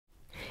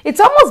It's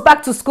almost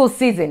back to school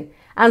season,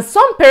 and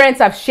some parents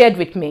have shared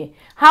with me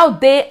how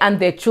they and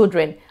their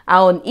children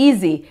are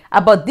uneasy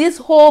about this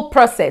whole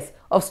process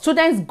of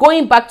students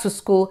going back to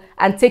school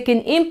and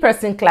taking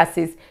in-person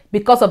classes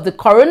because of the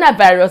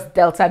coronavirus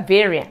Delta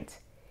variant.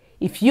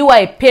 If you are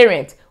a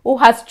parent who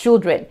has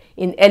children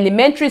in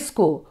elementary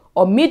school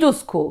or middle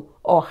school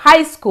or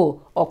high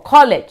school or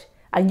college,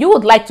 and you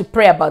would like to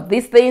pray about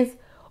these things,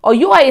 or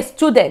you are a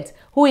student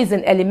who is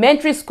in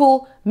elementary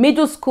school,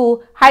 middle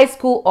school, high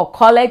school, or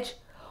college,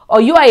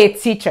 or you are a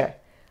teacher,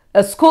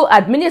 a school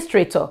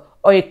administrator,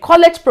 or a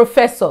college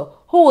professor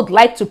who would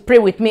like to pray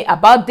with me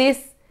about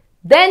this,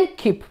 then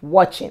keep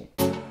watching.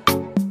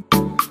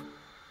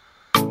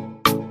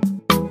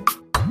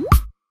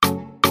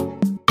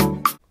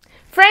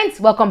 Friends,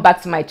 welcome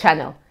back to my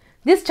channel.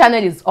 This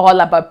channel is all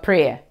about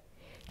prayer.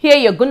 Here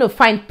you're going to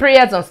find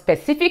prayers on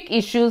specific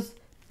issues,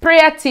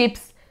 prayer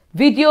tips,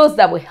 videos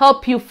that will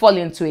help you fall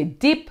into a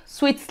deep,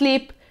 sweet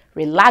sleep,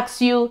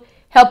 relax you,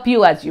 help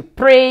you as you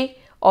pray,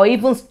 or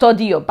even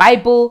study your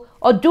Bible,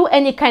 or do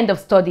any kind of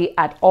study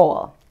at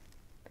all.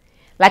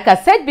 Like I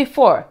said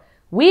before,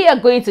 we are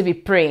going to be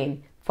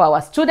praying for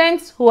our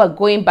students who are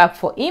going back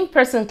for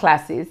in-person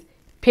classes,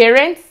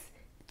 parents,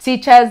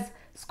 teachers,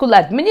 school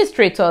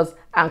administrators,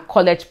 and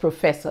college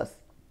professors.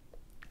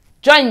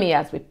 Join me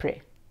as we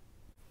pray.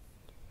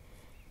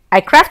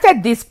 I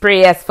crafted these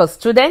prayers for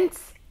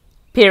students,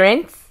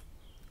 parents,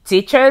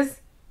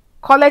 teachers,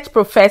 college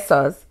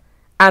professors,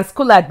 and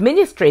school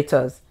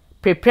administrators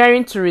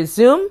preparing to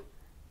resume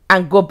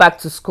and go back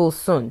to school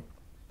soon.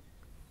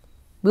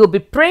 We'll be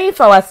praying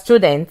for our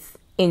students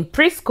in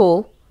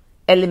preschool,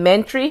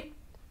 elementary,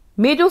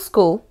 middle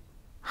school,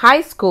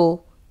 high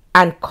school,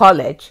 and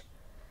college,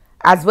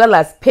 as well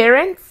as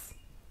parents,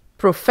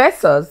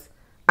 professors,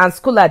 and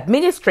school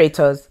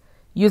administrators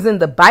using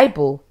the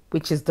Bible,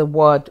 which is the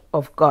Word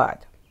of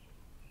God.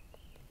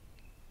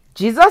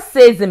 Jesus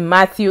says in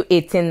Matthew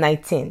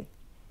 18:19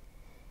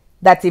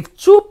 that if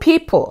two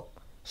people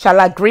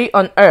shall agree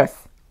on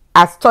earth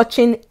as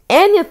touching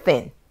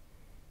anything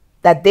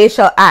that they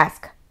shall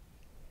ask,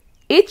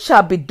 it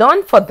shall be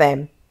done for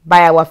them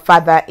by our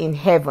Father in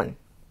heaven.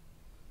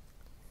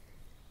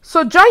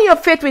 So join your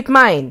faith with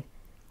mine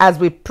as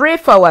we pray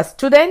for our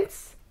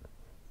students,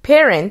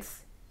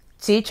 parents,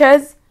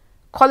 teachers,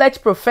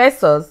 college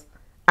professors,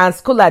 and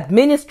school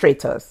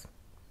administrators.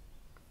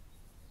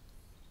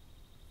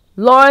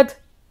 Lord,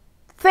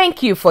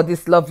 thank you for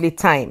this lovely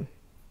time.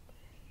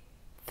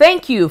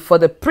 Thank you for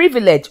the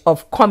privilege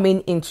of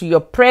coming into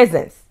your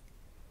presence,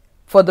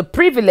 for the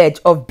privilege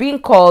of being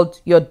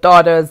called your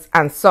daughters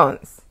and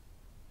sons.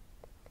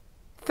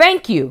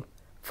 Thank you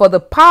for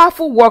the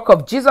powerful work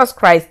of Jesus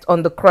Christ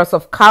on the cross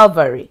of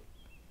Calvary.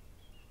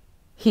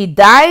 He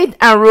died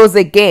and rose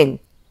again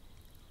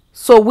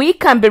so we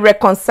can be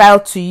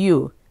reconciled to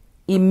you.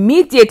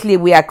 Immediately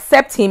we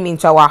accept him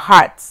into our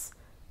hearts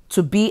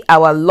to be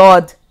our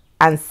Lord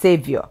and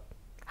Savior.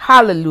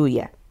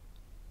 Hallelujah.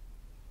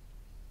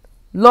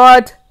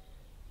 Lord,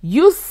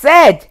 you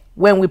said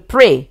when we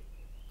pray,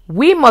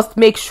 we must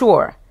make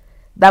sure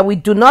that we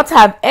do not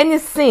have any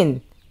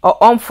sin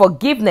or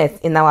unforgiveness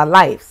in our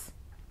lives.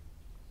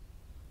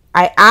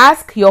 I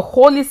ask your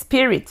Holy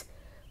Spirit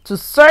to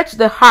search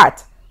the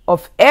heart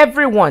of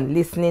everyone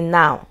listening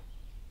now.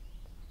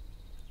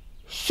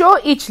 Show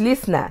each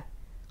listener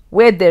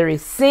where there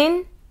is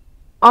sin,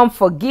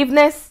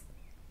 unforgiveness,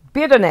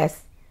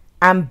 bitterness,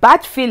 and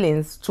bad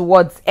feelings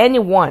towards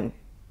anyone.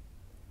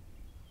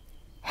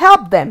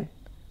 Help them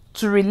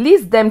to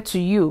release them to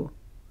you.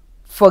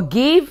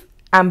 Forgive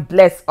and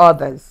bless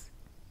others.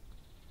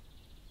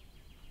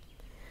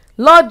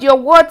 Lord, your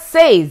word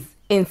says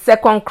in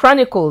 2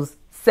 Chronicles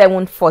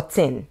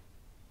 7:14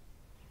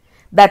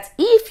 that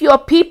if your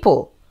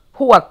people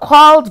who are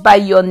called by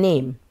your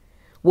name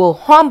will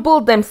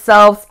humble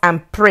themselves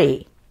and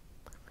pray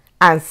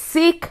and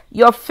seek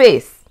your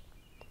face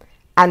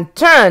and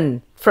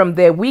turn from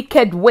their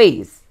wicked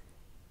ways,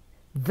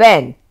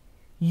 then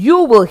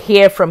you will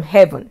hear from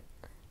heaven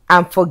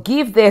and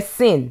forgive their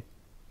sin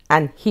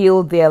and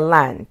heal their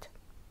land.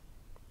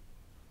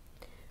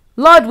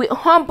 Lord, we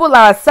humble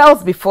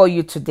ourselves before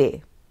you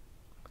today.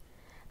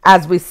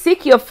 As we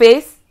seek your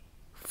face,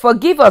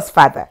 forgive us,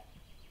 Father,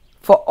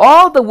 for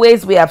all the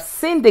ways we have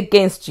sinned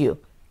against you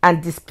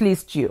and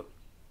displeased you.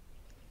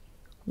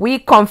 We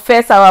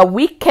confess our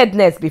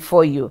wickedness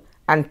before you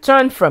and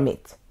turn from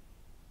it.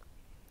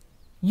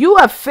 You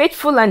are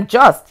faithful and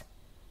just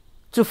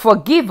to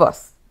forgive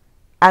us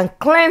and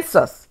cleanse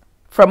us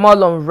from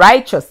all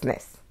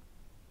unrighteousness.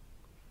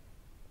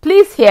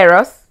 Please hear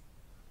us,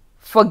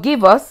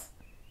 forgive us,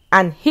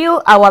 and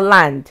heal our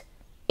land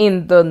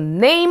in the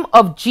name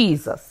of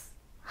Jesus.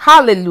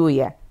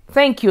 Hallelujah.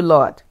 Thank you,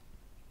 Lord.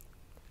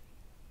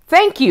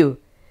 Thank you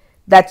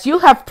that you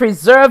have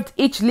preserved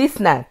each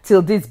listener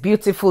till this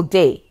beautiful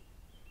day.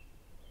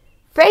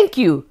 Thank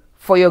you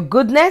for your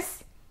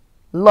goodness,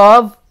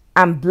 love,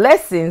 and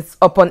blessings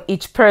upon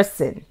each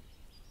person.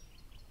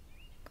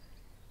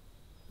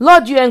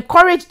 Lord, you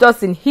encouraged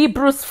us in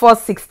Hebrews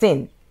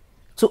 4:16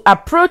 to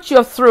approach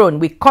your throne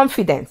with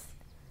confidence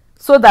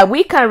so that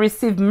we can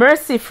receive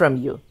mercy from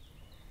you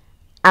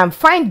and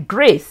find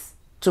grace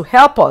to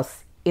help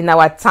us in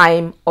our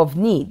time of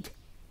need.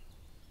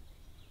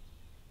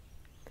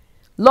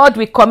 Lord,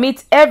 we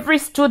commit every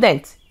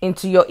student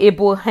into your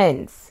able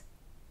hands.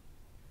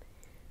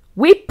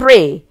 We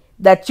pray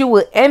that you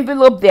will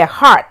envelope their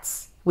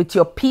hearts with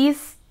your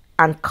peace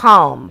and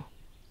calm.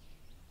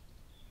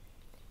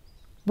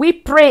 We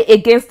pray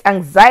against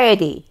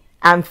anxiety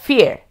and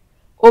fear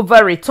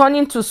over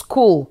returning to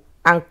school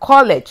and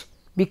college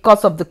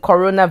because of the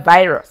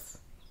coronavirus.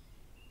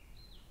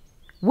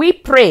 We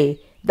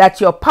pray that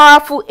your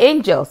powerful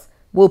angels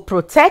will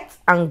protect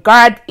and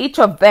guard each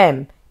of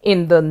them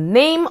in the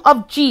name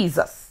of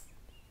Jesus.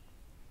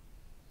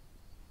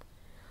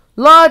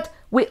 Lord,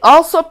 we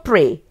also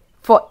pray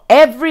for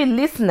every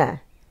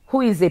listener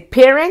who is a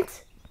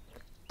parent,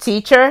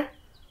 teacher,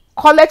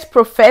 college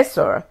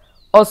professor,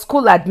 or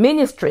school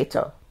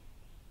administrator.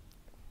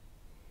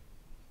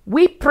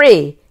 We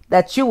pray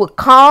that you will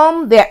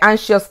calm their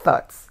anxious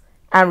thoughts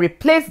and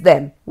replace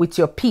them with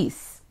your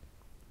peace.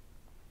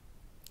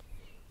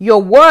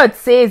 Your word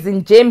says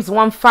in James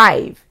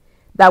 1:5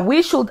 that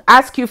we should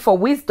ask you for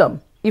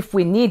wisdom if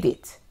we need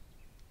it.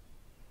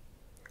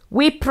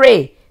 We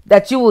pray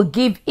that you will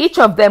give each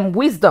of them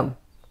wisdom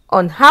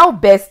on how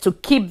best to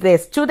keep their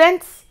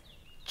students,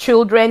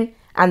 children,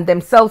 and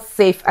themselves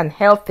safe and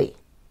healthy.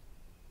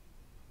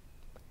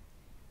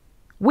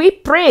 We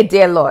pray,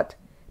 dear Lord,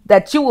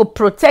 that you will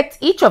protect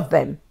each of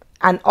them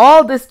and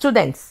all the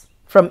students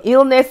from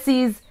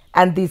illnesses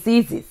and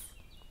diseases.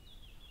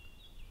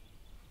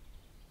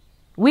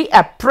 We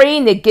are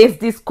praying against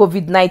this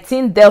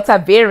COVID-19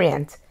 Delta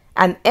variant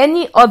and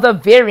any other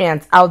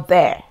variant out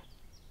there.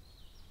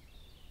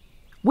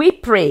 We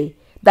pray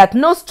that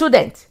no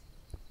student,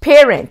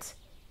 parent,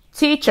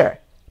 teacher,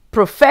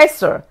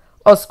 professor,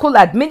 or school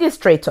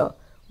administrator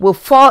will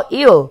fall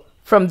ill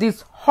from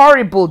this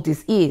horrible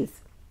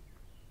disease.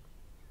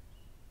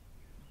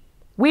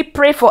 We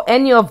pray for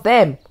any of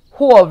them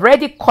who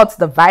already caught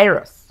the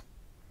virus,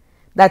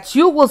 that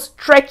you will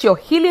stretch your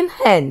healing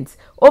hands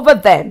over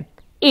them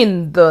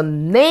in the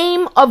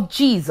name of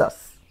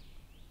Jesus.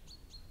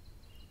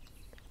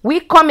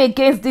 We come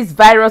against this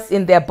virus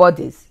in their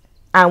bodies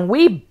and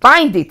we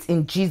bind it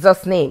in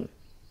Jesus' name.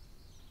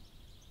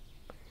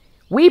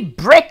 We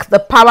break the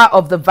power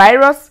of the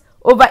virus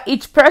over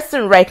each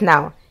person right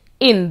now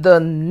in the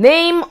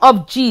name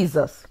of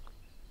Jesus.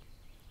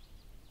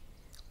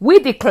 We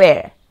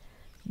declare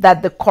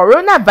that the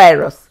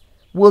coronavirus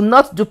will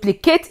not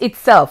duplicate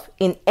itself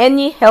in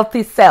any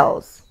healthy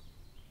cells.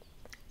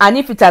 And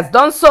if it has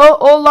done so,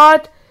 O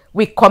Lord,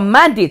 we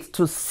command it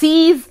to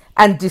cease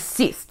and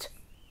desist.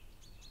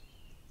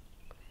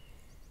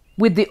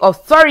 With the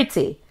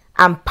authority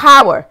and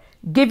power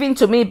given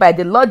to me by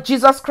the Lord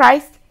Jesus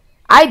Christ,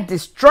 I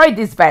destroy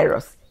this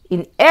virus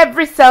in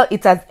every cell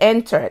it has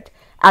entered,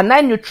 and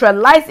I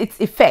neutralize its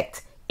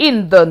effect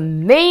in the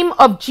name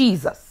of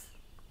Jesus.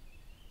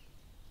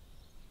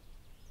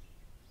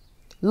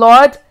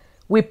 Lord,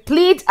 we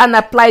plead and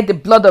apply the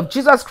blood of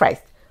Jesus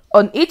Christ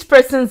on each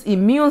person's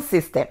immune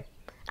system,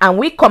 and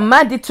we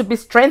command it to be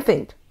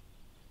strengthened.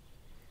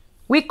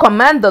 We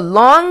command the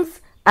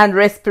lungs and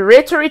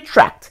respiratory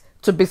tract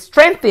to be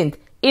strengthened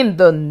in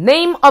the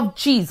name of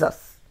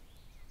Jesus.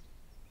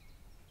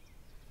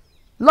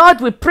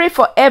 Lord, we pray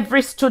for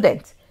every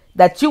student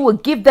that you will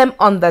give them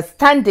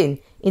understanding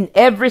in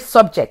every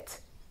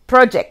subject,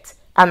 project,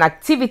 and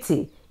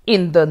activity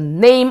in the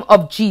name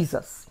of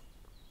Jesus.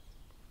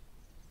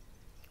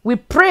 We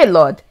pray,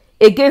 Lord,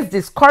 against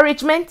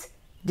discouragement,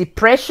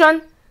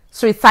 depression,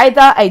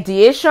 suicidal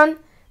ideation,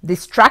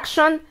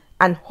 distraction,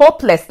 and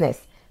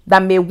hopelessness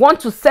that may want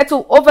to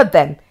settle over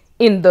them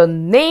in the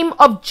name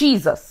of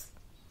Jesus.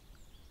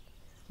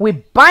 We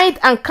bind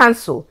and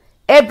cancel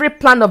every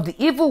plan of the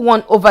evil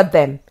one over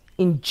them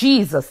in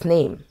Jesus'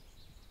 name.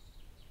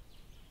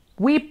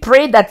 We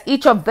pray that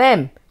each of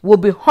them will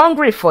be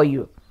hungry for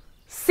you,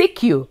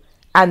 seek you,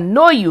 and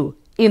know you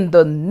in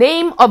the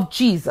name of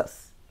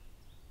Jesus.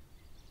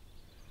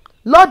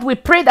 Lord, we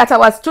pray that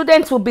our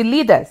students will be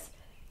leaders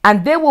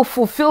and they will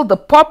fulfill the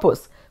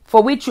purpose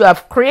for which you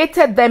have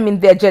created them in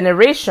their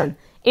generation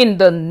in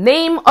the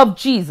name of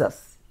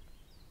Jesus.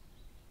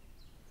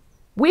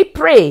 We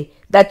pray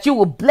that you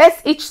will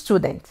bless each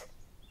student,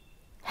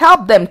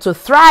 help them to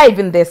thrive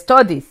in their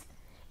studies,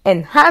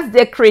 enhance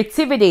their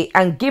creativity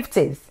and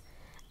giftings,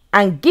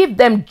 and give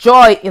them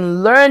joy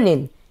in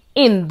learning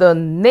in the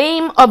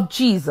name of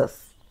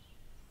Jesus.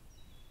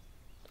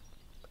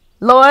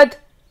 Lord,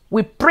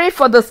 we pray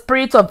for the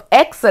spirit of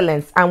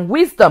excellence and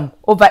wisdom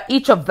over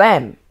each of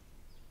them.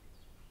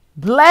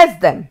 Bless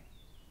them,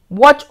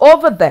 watch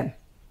over them,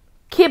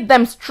 keep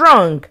them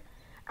strong,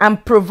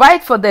 and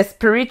provide for their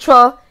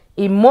spiritual,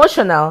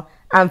 emotional,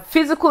 and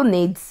physical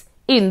needs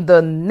in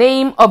the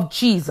name of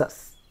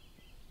Jesus.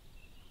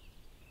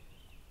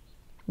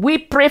 We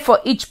pray for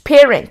each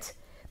parent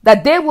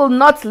that they will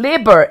not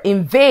labor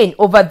in vain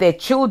over their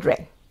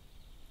children.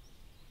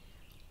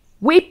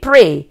 We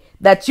pray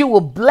that you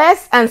will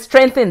bless and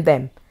strengthen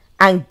them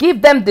and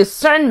give them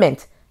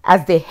discernment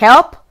as they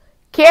help,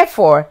 care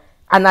for,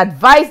 and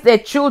advise their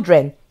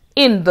children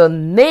in the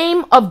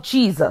name of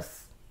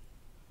Jesus.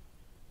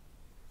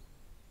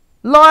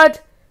 Lord,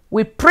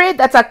 we pray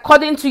that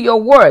according to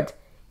your word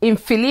in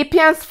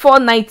Philippians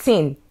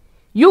 4:19,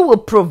 you will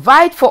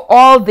provide for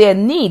all their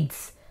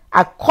needs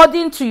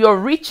according to your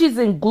riches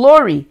in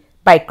glory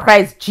by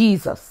Christ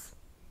Jesus.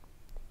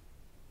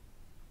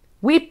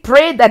 We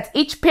pray that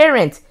each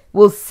parent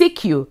will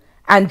seek you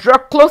and draw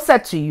closer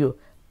to you,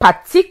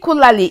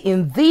 particularly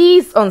in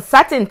these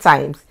uncertain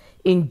times,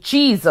 in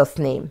Jesus'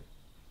 name.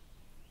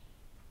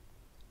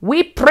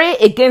 We pray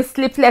against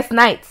sleepless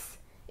nights,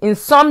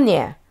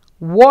 insomnia,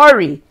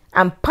 worry,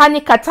 and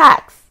panic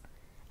attacks.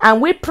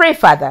 And we pray,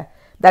 Father,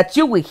 that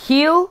you will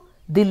heal,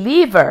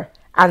 deliver,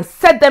 and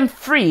set them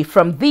free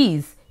from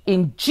these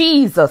in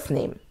Jesus'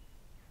 name.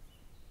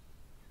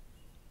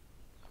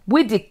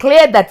 We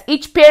declare that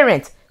each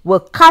parent will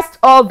cast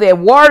all their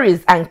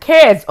worries and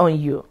cares on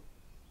you.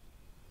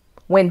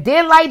 When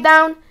they lie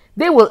down,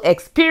 they will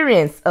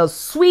experience a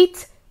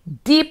sweet,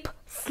 deep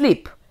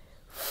sleep,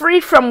 free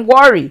from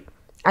worry,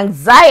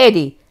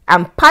 anxiety,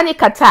 and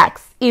panic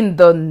attacks in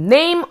the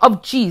name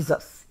of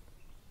Jesus.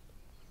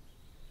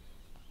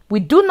 We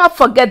do not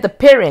forget the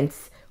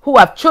parents who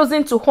have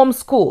chosen to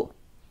homeschool.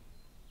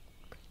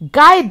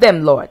 Guide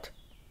them, Lord.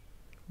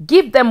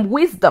 Give them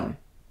wisdom,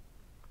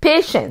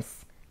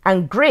 patience,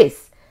 and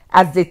grace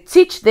as they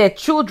teach their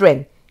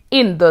children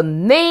in the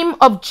name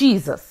of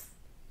Jesus.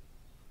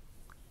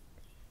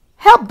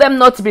 Help them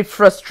not to be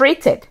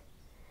frustrated,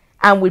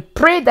 and we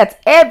pray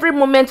that every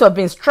moment of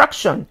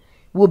instruction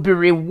will be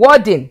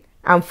rewarding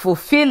and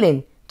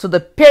fulfilling to the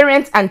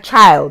parent and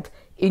child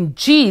in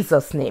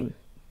Jesus' name.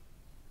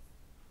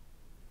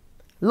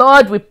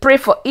 Lord, we pray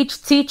for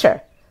each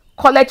teacher,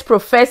 college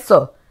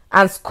professor,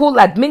 and school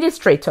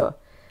administrator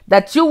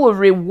that you will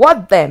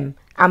reward them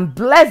and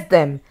bless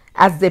them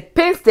as they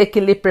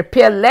painstakingly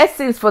prepare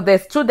lessons for their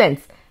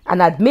students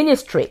and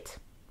administrate.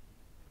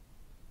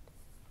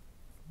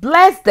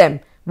 Bless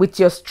them with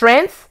your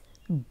strength,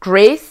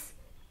 grace,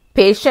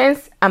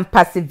 patience, and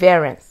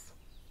perseverance.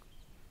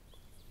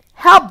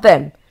 Help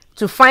them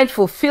to find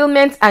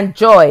fulfillment and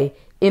joy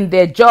in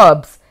their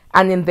jobs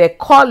and in their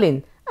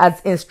calling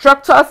as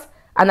instructors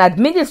and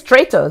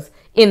administrators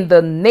in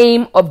the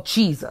name of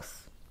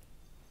Jesus.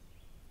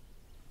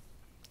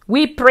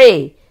 We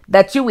pray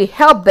that you will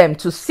help them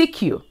to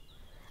seek you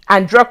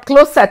and draw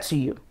closer to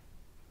you.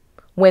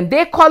 When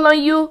they call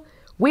on you,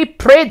 we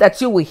pray that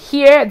you will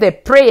hear their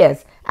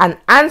prayers and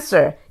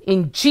answer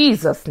in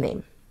Jesus'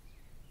 name.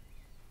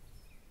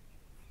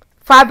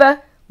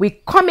 Father,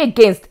 we come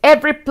against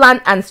every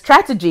plan and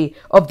strategy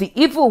of the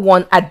evil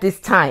one at this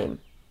time.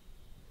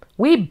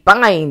 We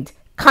bind,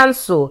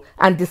 cancel,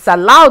 and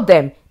disallow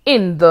them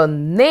in the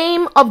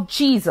name of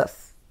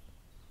Jesus.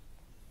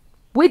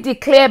 We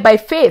declare by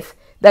faith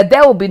that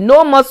there will be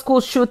no more school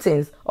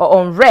shootings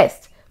or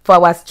unrest for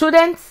our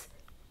students,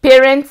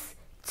 parents,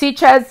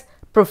 teachers,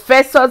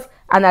 professors,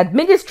 and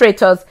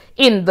administrators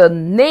in the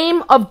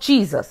name of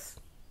Jesus.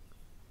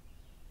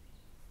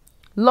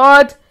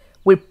 Lord,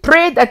 we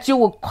pray that you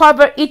will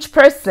cover each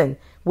person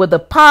with the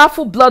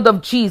powerful blood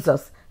of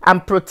Jesus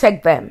and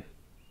protect them.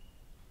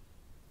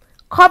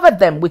 Cover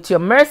them with your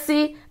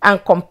mercy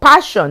and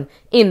compassion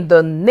in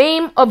the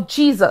name of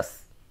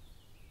Jesus.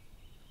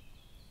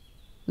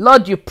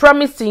 Lord, you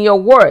promised in your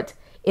word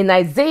in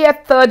Isaiah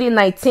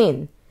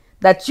 30:19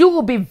 that you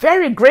will be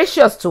very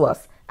gracious to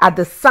us at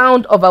the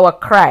sound of our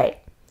cry.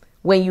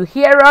 When you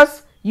hear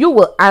us, you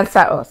will answer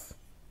us.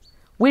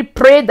 We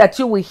pray that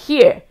you will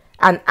hear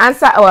and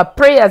answer our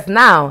prayers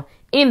now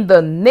in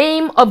the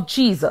name of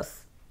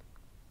Jesus.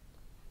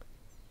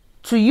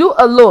 To you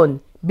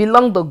alone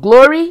belong the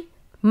glory,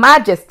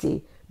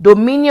 majesty,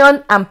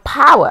 dominion, and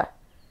power.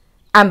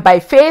 And by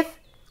faith,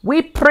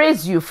 we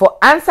praise you for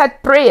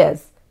answered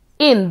prayers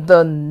in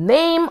the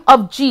name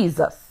of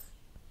Jesus.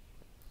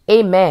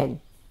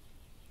 Amen.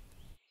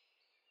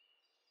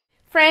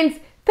 Friends,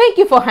 thank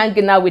you for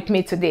hanging out with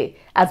me today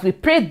as we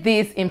prayed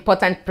these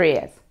important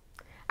prayers.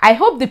 I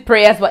hope the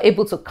prayers were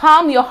able to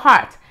calm your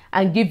heart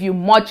and give you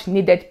much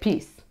needed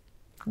peace.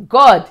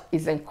 God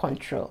is in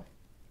control.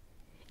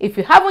 If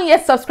you haven't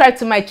yet subscribed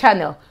to my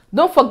channel,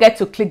 don't forget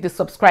to click the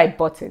subscribe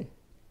button.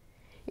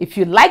 If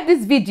you like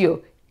this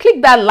video,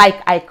 click that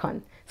like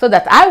icon so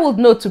that I will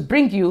know to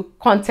bring you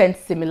content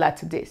similar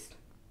to this.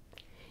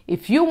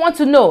 If you want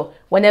to know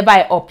whenever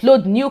I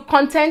upload new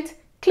content,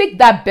 click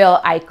that bell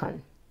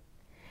icon.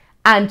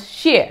 And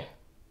share.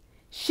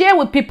 Share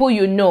with people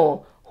you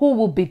know who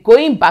will be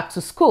going back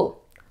to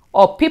school,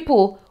 or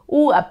people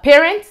who are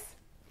parents,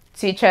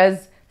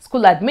 teachers,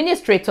 school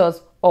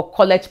administrators, or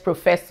college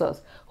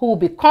professors who will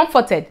be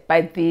comforted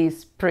by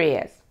these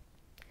prayers.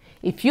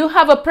 If you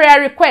have a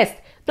prayer request,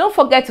 don't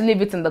forget to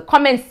leave it in the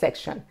comments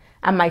section,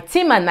 and my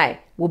team and I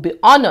will be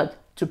honored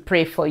to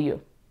pray for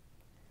you.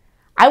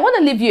 I want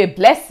to leave you a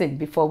blessing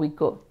before we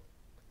go.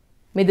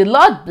 May the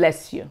Lord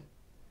bless you.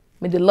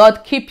 May the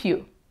Lord keep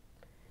you.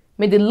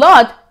 May the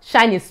Lord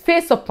shine his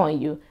face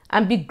upon you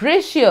and be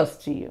gracious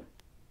to you.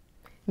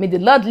 May the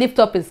Lord lift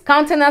up his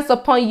countenance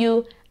upon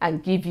you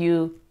and give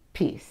you peace.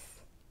 peace.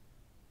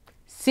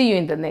 See you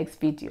in the next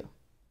video.